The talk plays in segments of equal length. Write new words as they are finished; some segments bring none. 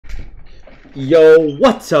Yo,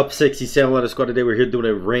 what's up, 67 Letter Squad? Today we're here doing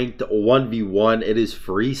a ranked 1v1. It is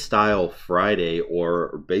Freestyle Friday,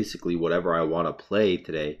 or basically whatever I want to play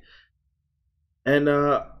today. And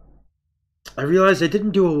I realized I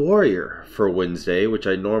didn't do a warrior for Wednesday, which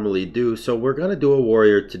I normally do, so we're going to do a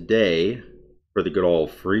warrior today for the good old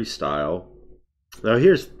freestyle. Now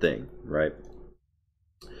here's the thing, right?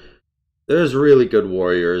 There's really good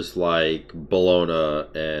warriors like Bologna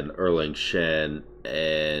and Erling Shen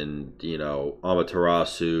and, you know,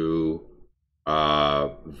 Amaterasu,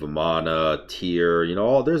 Vimana, Tyr, you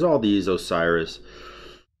know, there's all these, Osiris.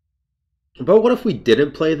 But what if we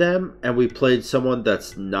didn't play them and we played someone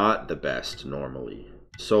that's not the best normally?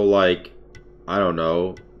 So like, I don't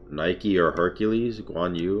know, Nike or Hercules,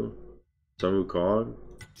 Guan Yu, Sun Wukong.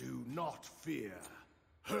 Do not fear.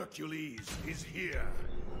 Hercules is here.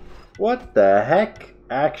 What the heck?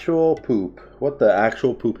 Actual poop. What the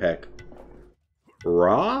actual poop heck?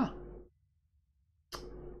 Ra?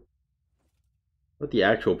 What the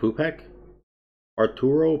actual poop heck?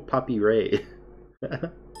 Arturo Papi Ray.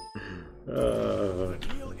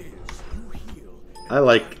 I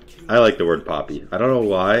like the word poppy. I don't know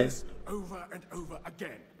why. Over and over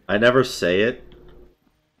again. I never say it,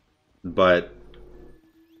 but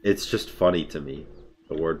it's just funny to me.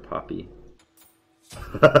 The word poppy.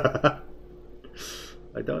 I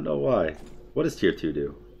don't know why. What does tier 2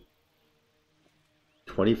 do?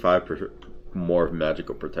 25% more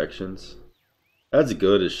magical protections. That's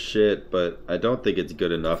good as shit, but I don't think it's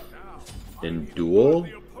good enough in Duel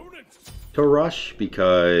to rush,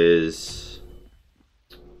 because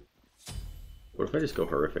what if I just go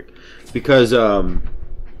horrific? Because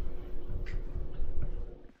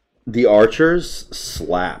the archers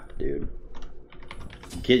slap, dude.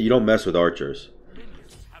 You don't mess with archers.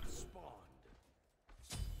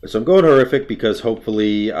 So I'm going horrific because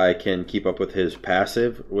hopefully I can keep up with his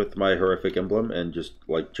passive with my horrific emblem and just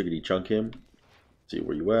like chickadee chunk him. See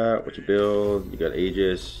where you at, what you build. You got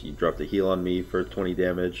Aegis. You dropped a heal on me for 20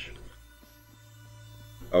 damage.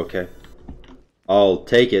 Okay. I'll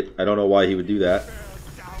take it. I don't know why he would do that.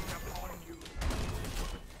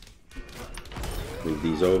 Move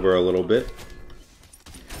these over a little bit.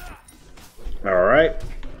 Alright.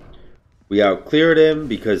 We outcleared him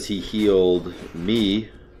because he healed me.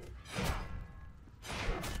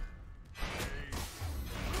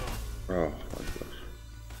 Oh my gosh.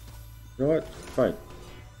 You know what? Fine.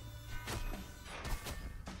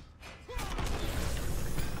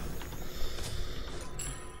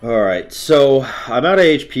 Alright, so I'm out of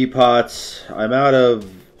HP pots. I'm out of...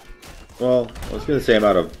 Well, I was going to say I'm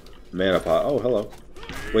out of mana pot. Oh, hello.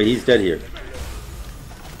 Wait, he's dead here.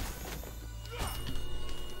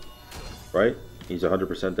 Right? He's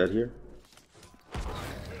 100% dead here?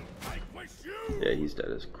 Yeah, he's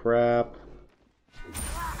dead as crap.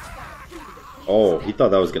 Oh, he thought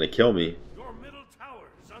that was going to kill me.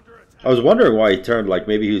 I was wondering why he turned, like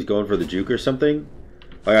maybe he was going for the juke or something.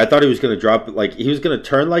 Like I thought he was going to drop, like he was going to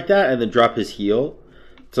turn like that and then drop his heal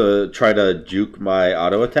to try to juke my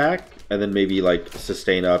auto attack and then maybe like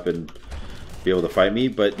sustain up and be able to fight me.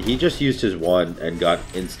 But he just used his one and got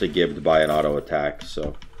insta-gibbed by an auto attack,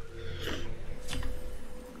 so...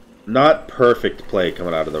 Not perfect play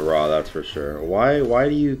coming out of the raw, that's for sure. Why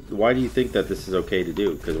do you think that this is okay to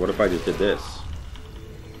do? Because what if I just did this?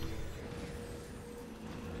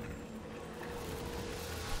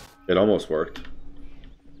 It almost worked.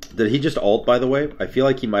 Did he just ult, by the way? I feel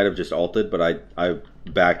like he might have just ulted, but I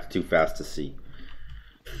backed too fast to see.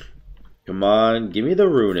 Come on, give me the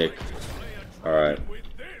runic. Alright.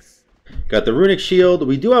 Got the runic shield.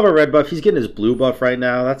 We do have a red buff. He's getting his blue buff right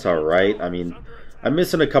now. That's alright. I mean... I'm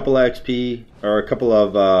missing a couple of XP, or a couple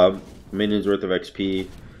of minions worth of XP.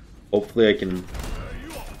 Hopefully I can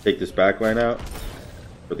take this backline out.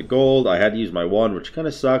 For the gold, I had to use my one, which kind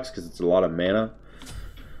of sucks because it's a lot of mana.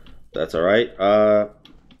 That's alright.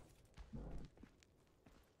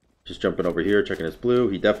 Just jumping over here, checking his blue.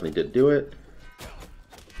 He definitely did do it.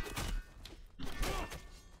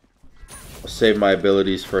 I'll save my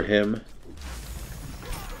abilities for him.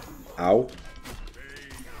 Ow.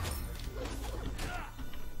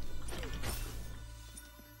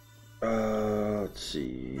 Let's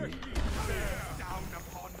see.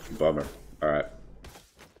 Bummer. Alright.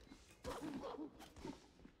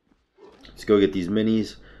 Let's go get these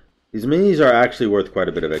minis. These minis are actually worth quite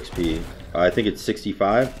a bit of XP. I think it's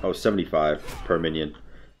 65. Oh, 75 per minion.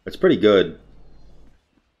 That's pretty good.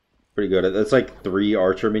 Pretty good. That's like 3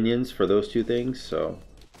 archer minions for those two things, so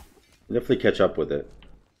definitely catch up with it.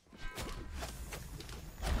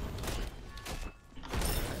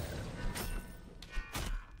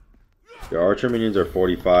 The archer minions are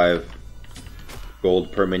 45.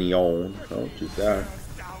 Gold per minion. Don't do that.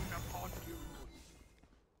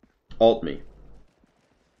 Alt me.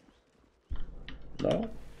 No?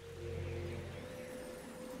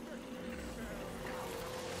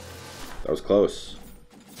 That was close.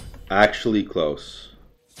 Actually close.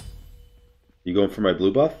 You going for my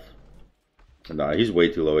blue buff? Nah, he's way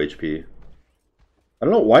too low HP. I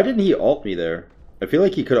don't know, why didn't he ult me there? I feel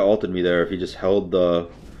like he could have ulted me there if he just held the...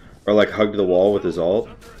 or like hugged the wall with his ult.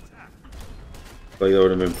 I feel like that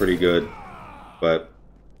would have been pretty good. But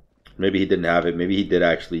maybe he didn't have it. Maybe he did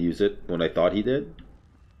actually use it when I thought he did.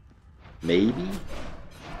 Maybe?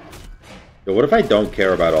 Yo, what if I don't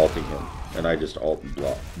care about ulting him? And I just ult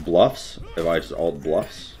bluffs? If I just ult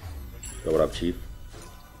bluffs? Yo, what up, Chief?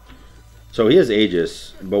 So he has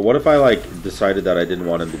Aegis, but what if I like decided that I didn't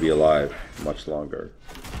want him to be alive much longer?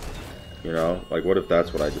 You know? Like what if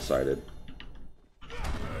that's what I decided?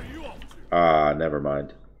 Ah, never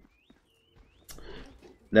mind.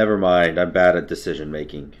 Never mind, I'm bad at decision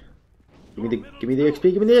making. Give me the XP,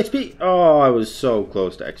 give me the XP! Oh, I was so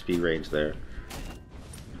close to XP range there.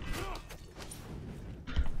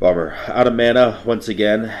 Bummer. Out of mana once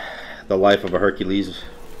again. The life of a Hercules.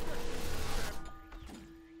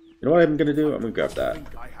 You know what I'm gonna do? I'm gonna grab that.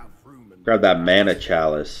 Grab that mana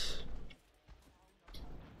chalice.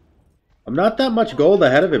 I'm not that much gold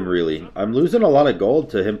ahead of him, really. I'm losing a lot of gold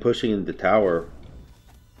to him pushing into tower.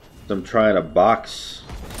 So I'm trying to box.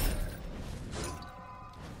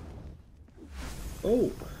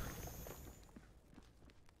 Oh.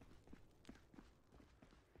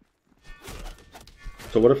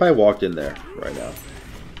 So what if I walked in there right now?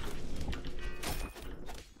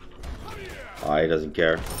 Ah, he doesn't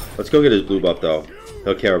care. Let's go get his blue buff, though.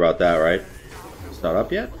 He'll care about that, right? It's not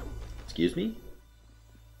up yet? Excuse me?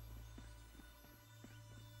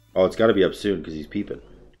 Oh, it's got to be up soon because he's peeping.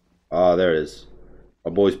 Ah, there it is.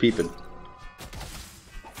 My boy's peeping.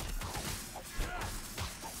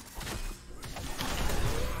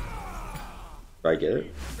 Did I get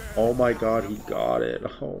it? Oh my god, he got it.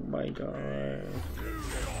 Oh my god.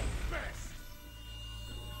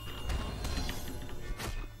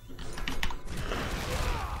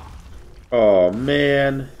 Oh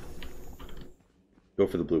man. Go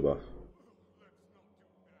for the blue buff.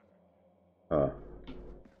 Huh.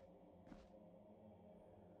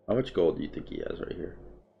 How much gold do you think he has right here?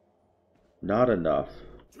 Not enough.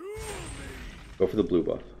 Go for the blue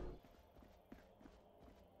buff.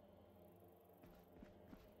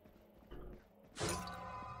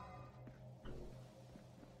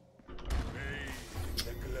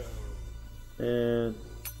 And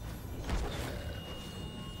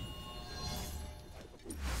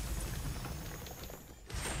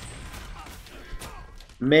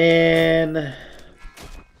man,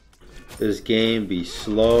 this game be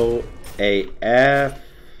slow AF.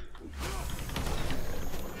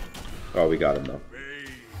 Oh, we got him though.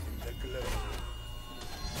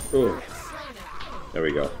 Ooh. There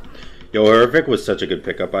we go. Yo, Horrific was such a good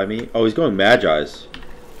pickup by me. Oh, he's going Magi's.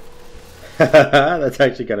 That's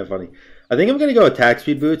actually kind of funny. I think I'm going to go attack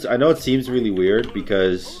speed boots. I know it seems really weird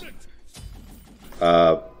because,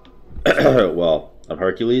 well, I'm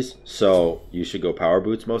Hercules, so you should go power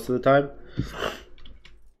boots most of the time.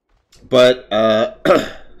 But,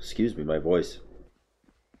 excuse me, my voice.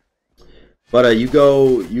 But you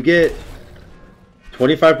get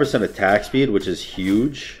 25% attack speed, which is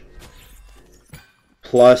huge,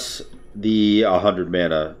 plus the 100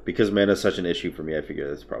 mana. Because mana is such an issue for me, I figure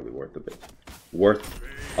that's probably worth a bit. Worth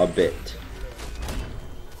a bit.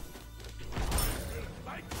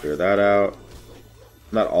 Clear that out.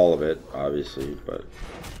 Not all of it, obviously, but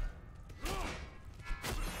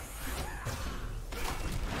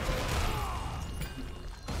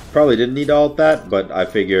probably didn't need all of that, but I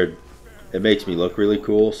figured it makes me look really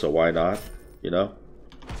cool, so why not, you know?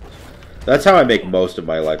 That's how I make most of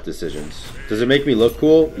my life decisions. Does it make me look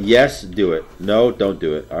cool? Yes, do it. No, don't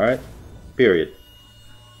do it, alright? Period.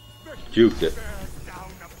 Juked it.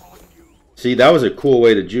 See, that was a cool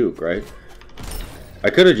way to juke, right? I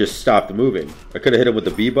could have just stopped moving. I could have hit him with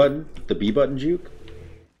the B button juke.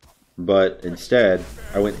 But instead,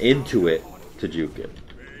 I went into it to juke it.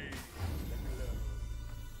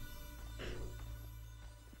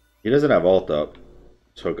 He doesn't have ult up,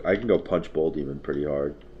 so I can go punch Bull Demon pretty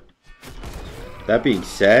hard. That being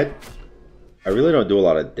said, I really don't do a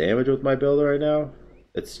lot of damage with my build right now.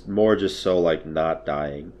 It's more just so, like, not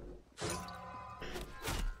dying.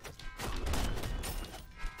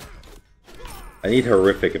 I need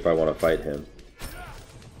Horrific if I want to fight him.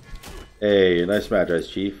 Hey, nice Magi's,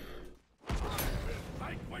 Chief.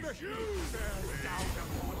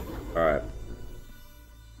 Alright.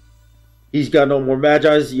 He's got no more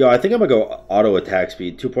Magi's. Yo, I think I'm gonna go auto attack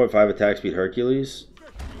speed. 2.5 attack speed Hercules.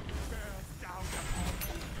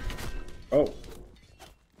 Oh.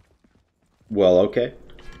 Well, okay.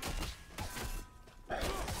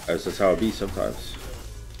 That's just how it be sometimes.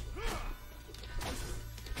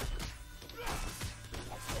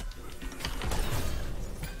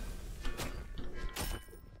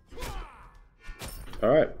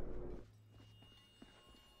 Alright.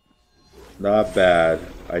 Not bad.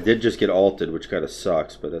 I did just get ulted, which kind of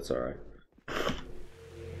sucks, but that's alright.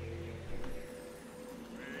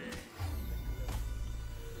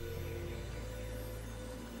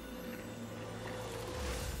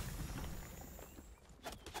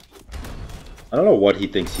 I don't know what he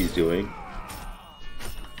thinks he's doing.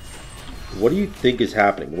 What do you think is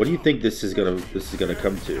happening? What do you think this is gonna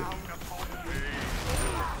come to?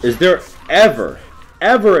 Is there ever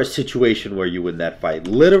a situation where you win that fight?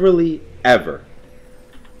 Literally ever.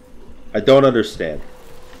 I don't understand.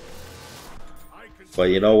 But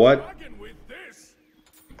you know what?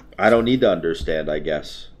 I don't need to understand, I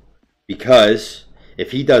guess. Because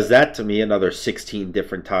if he does that to me another 16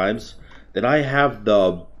 different times, then I have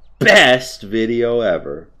the best video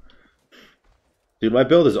ever. Dude, my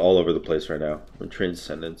build is all over the place right now. I'm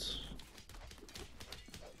Transcendence.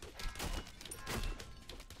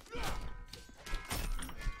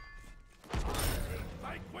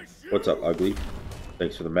 What's up, ugly?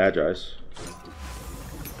 Thanks for the Magi's.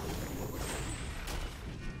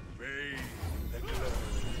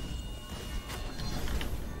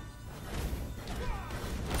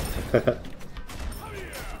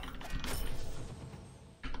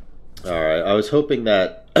 Alright, I was hoping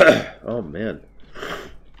that... oh, man.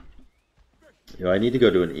 You know, I need to go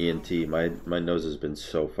to an ENT. My nose has been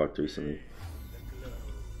so fucked recently.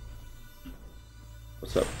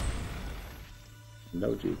 What's up?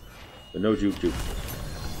 No juke. No juke juke.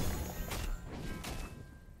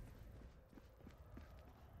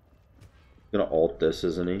 Gonna ult this,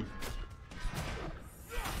 isn't he?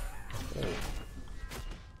 Oh.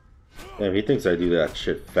 Damn, he thinks I do that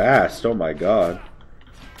shit fast. Oh my god.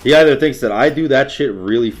 He either thinks that I do that shit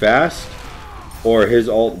really fast, or his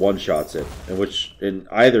ult one-shots it. In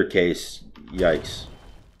either case, yikes.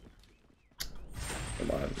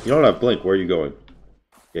 Come on. You don't have blink. Where are you going?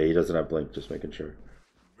 Yeah, he doesn't have blink. Just making sure.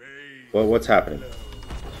 Well, what's happening?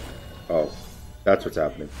 Oh, that's what's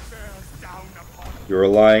happening. You're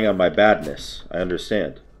relying on my badness. I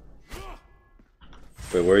understand.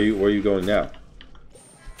 Wait, where are you going now?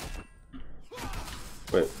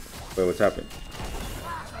 Wait, what's happening?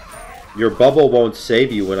 Your bubble won't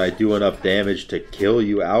save you when I do enough damage to kill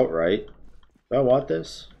you outright. Do I want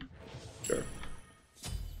this? Sure.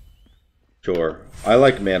 Sure. I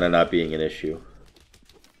like mana not being an issue.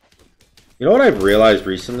 You know what I've realized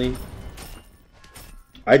recently?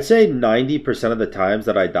 I'd say 90% of the times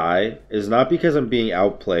that I die is not because I'm being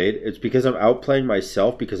outplayed. It's because I'm outplaying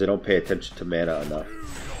myself because I don't pay attention to mana enough.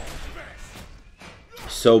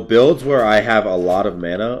 So builds where I have a lot of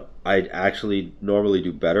mana, I'd actually normally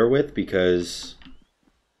do better with because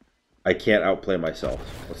I can't outplay myself.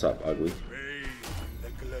 What's up, ugly?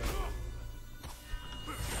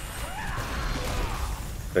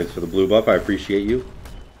 Thanks for the blue buff. I appreciate you.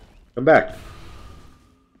 Come back.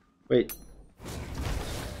 Wait.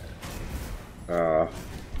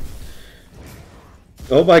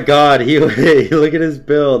 Oh my god, look at his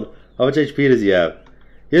build. How much HP does he have?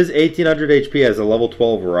 He has 1800 HP as a level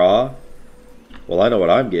 12 raw. Well, I know what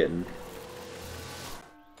I'm getting.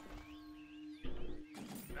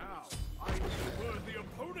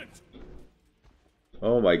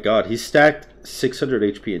 Oh my god, he stacked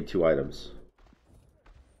 600 HP in 2 items.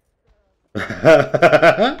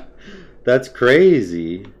 That's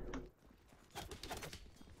crazy.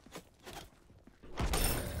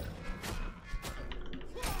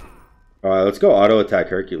 Alright, let's go auto attack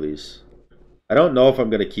Hercules. I don't know if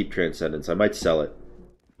I'm going to keep Transcendence. I might sell it.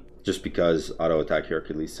 Just because auto attack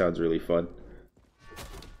Hercules sounds really fun.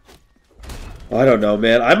 I don't know,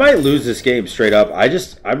 man. I might lose this game straight up.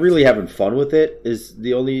 I'm really having fun with it is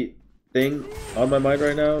the only thing on my mind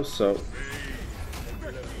right now, so...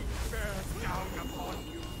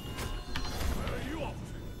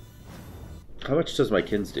 How much does my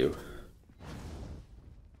kins do?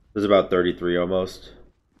 This is about 33 almost.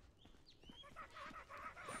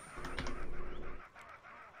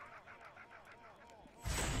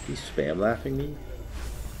 He's spam laughing me?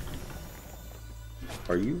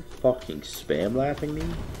 Are you fucking spam laughing me?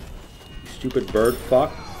 You stupid bird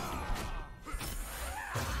fuck.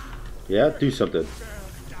 Yeah, do something.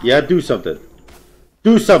 Yeah, do something.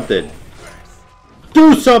 Do something.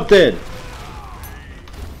 Do something!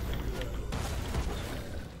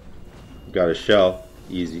 Got a shell.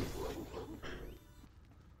 Easy.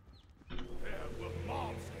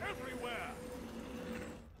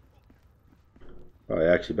 Oh, I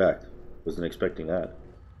actually backed. Wasn't expecting that.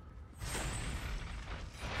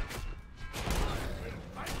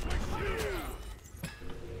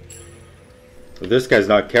 If this guy's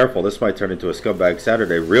not careful, this might turn into a scumbag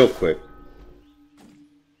Saturday real quick.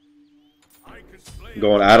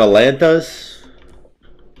 Going Atalantas.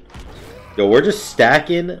 Yo, we're just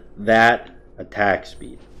stacking that attack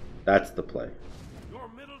speed. That's the play. Your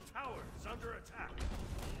middle tower is under attack.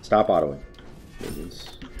 Stop autoing.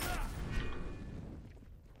 Minions.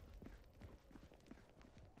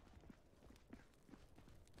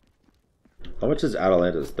 How much is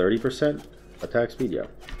Atalanta's? 30% attack speed? Yeah.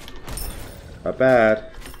 Not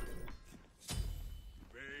bad.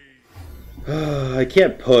 I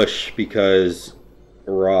can't push because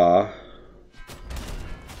Raw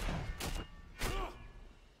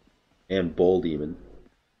and Bull Demon.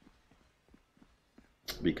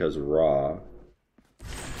 Because Raw.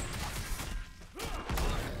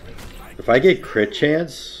 If I get crit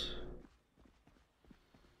chance.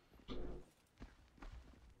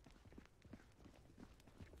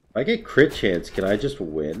 If I get crit chance, can I just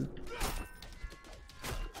win?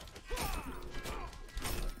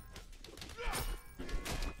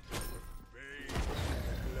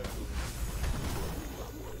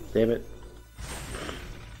 Damn it.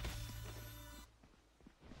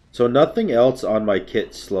 So nothing else on my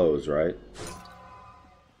kit slows, right?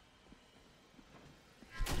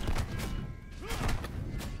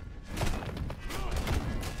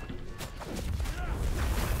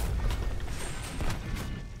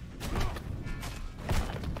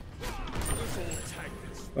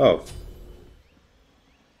 Oh.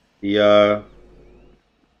 He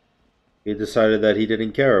decided that he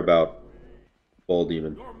didn't care about Bull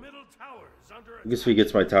Demon. I guess if he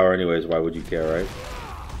gets my tower anyways, why would you care, right?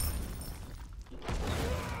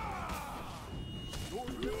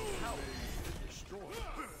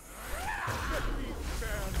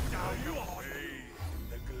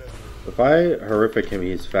 If I horrific him,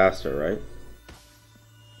 he's faster, right?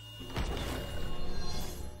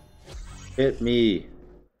 Hit me.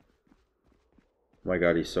 Oh my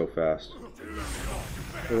god, he's so fast.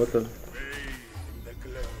 Hey, what the?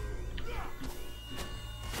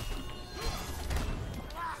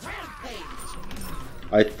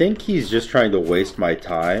 I think he's just trying to waste my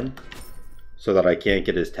time so that I can't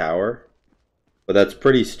get his tower. But that's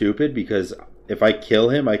pretty stupid because if I kill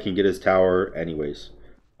him, I can get his tower anyways.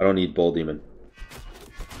 I don't need Bull Demon.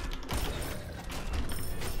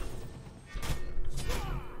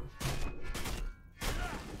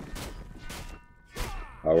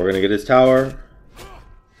 We're gonna get his tower,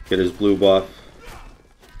 get his blue buff,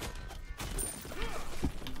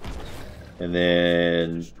 and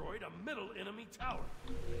then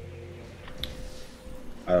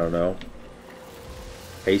I don't know.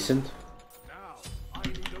 Hastened.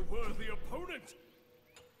 I'm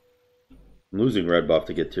losing red buff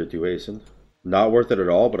to get tier 2 hastened. Not worth it at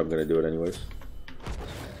all, but I'm gonna do it anyways.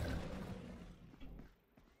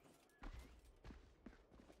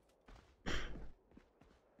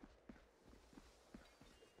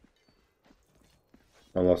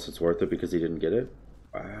 Unless it's worth it because he didn't get it.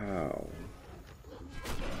 Wow.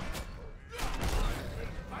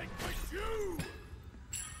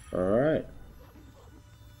 Alright.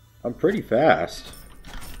 I'm pretty fast.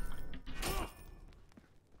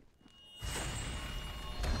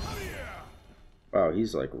 Wow,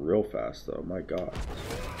 he's like real fast though. My god.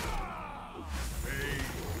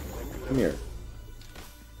 Come here.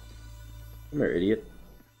 Come here, idiot.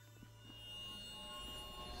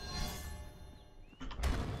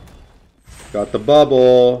 Got the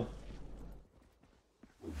bubble.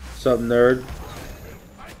 What's up, nerd?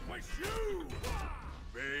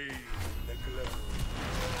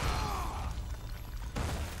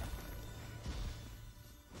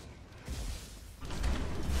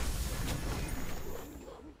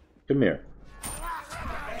 Come here.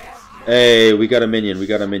 Hey, we got a minion. We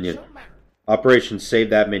got a minion. Operation Save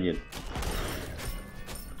That Minion.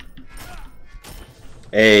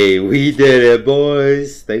 Hey, we did it,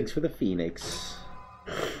 boys. Thanks for the Phoenix.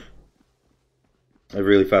 I have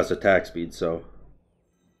really fast attack speed, so...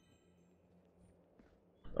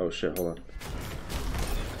 Oh shit, hold on.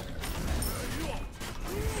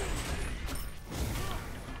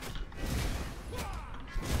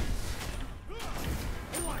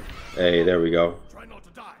 Hey, there we go.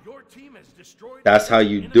 That's how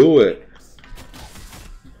you do it.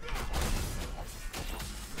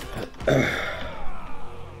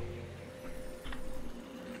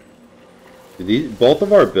 Both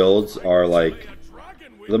of our builds are like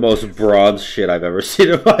The most bronze shit I've ever seen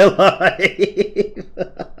in my life.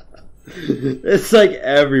 It's like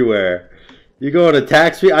everywhere. You go on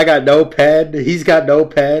attack speed. I got no pen. He's got no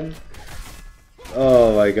pen.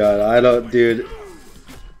 Oh my god. I don't, dude.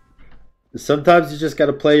 Sometimes you just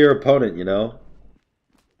gotta play your opponent, you know?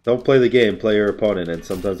 Don't play the game, play your opponent, and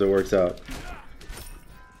sometimes it works out.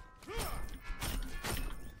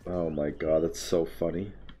 Oh my god, that's so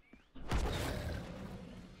funny.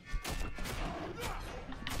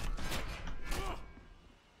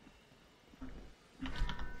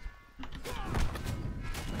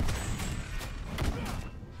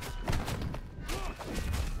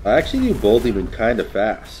 I actually knew Bold even kind of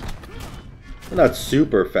fast. Well, not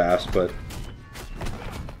super fast, but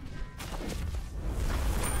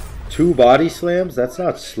 2 body slams? That's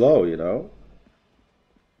not slow, you know?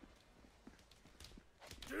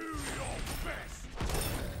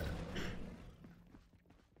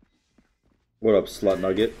 What up, Slut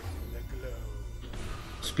Nugget?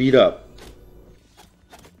 Speed up.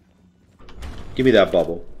 Give me that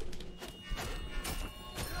bubble.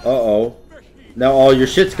 Uh-oh. Now all your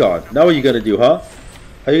shit's gone. Now what are you gonna do, huh?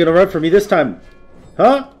 How are you gonna run for me this time?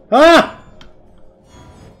 Huh? Huh?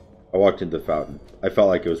 I walked into the fountain. I felt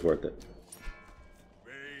like it was worth it.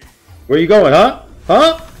 Where are you going, huh?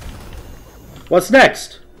 Huh? What's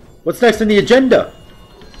next? What's next on the agenda?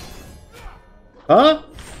 Huh?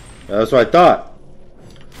 That's what I thought.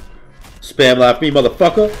 Spam laugh me,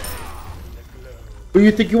 motherfucker. Who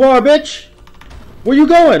you think you are, bitch? Where you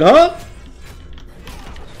going, huh?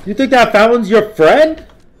 You think that fountain's your friend?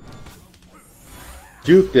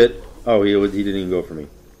 Juked it. Oh, he didn't even go for me.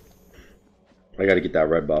 I gotta get that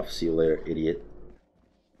red buff. See you later, idiot.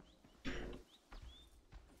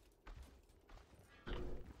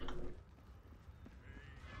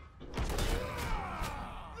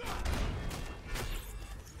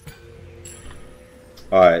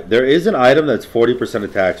 Alright, there is an item that's 40%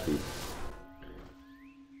 attack speed.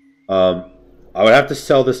 I would have to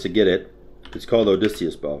sell this to get it. It's called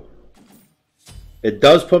Odysseus Bow. It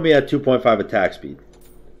does put me at 2.5 attack speed.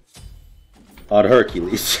 On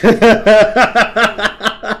Hercules. I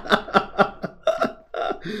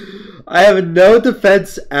have no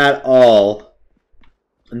defense at all.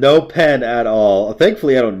 No pen at all.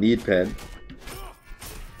 Thankfully, I don't need pen.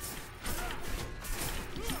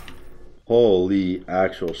 Holy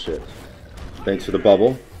actual shit. Thanks for the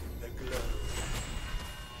bubble.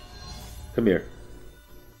 Come here.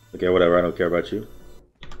 Okay, whatever. I don't care about you.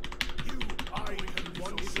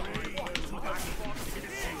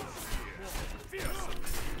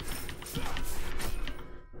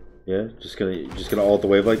 Yeah, just gonna ult the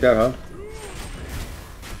wave like that, huh?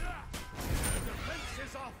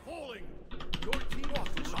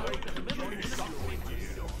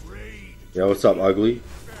 Yeah, what's up, ugly?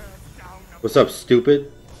 What's up,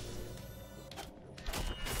 stupid?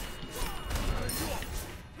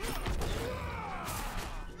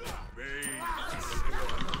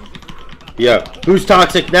 Yeah, who's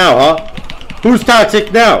toxic now, huh? Who's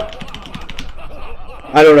toxic now?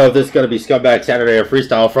 I don't know if this is going to be Scumbag Saturday or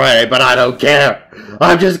Freestyle Friday, but I don't care.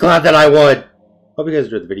 I'm just glad that I won. Hope you guys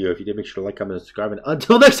enjoyed the video. If you did, make sure to like, comment, and subscribe. And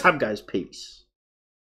until next time, guys, peace.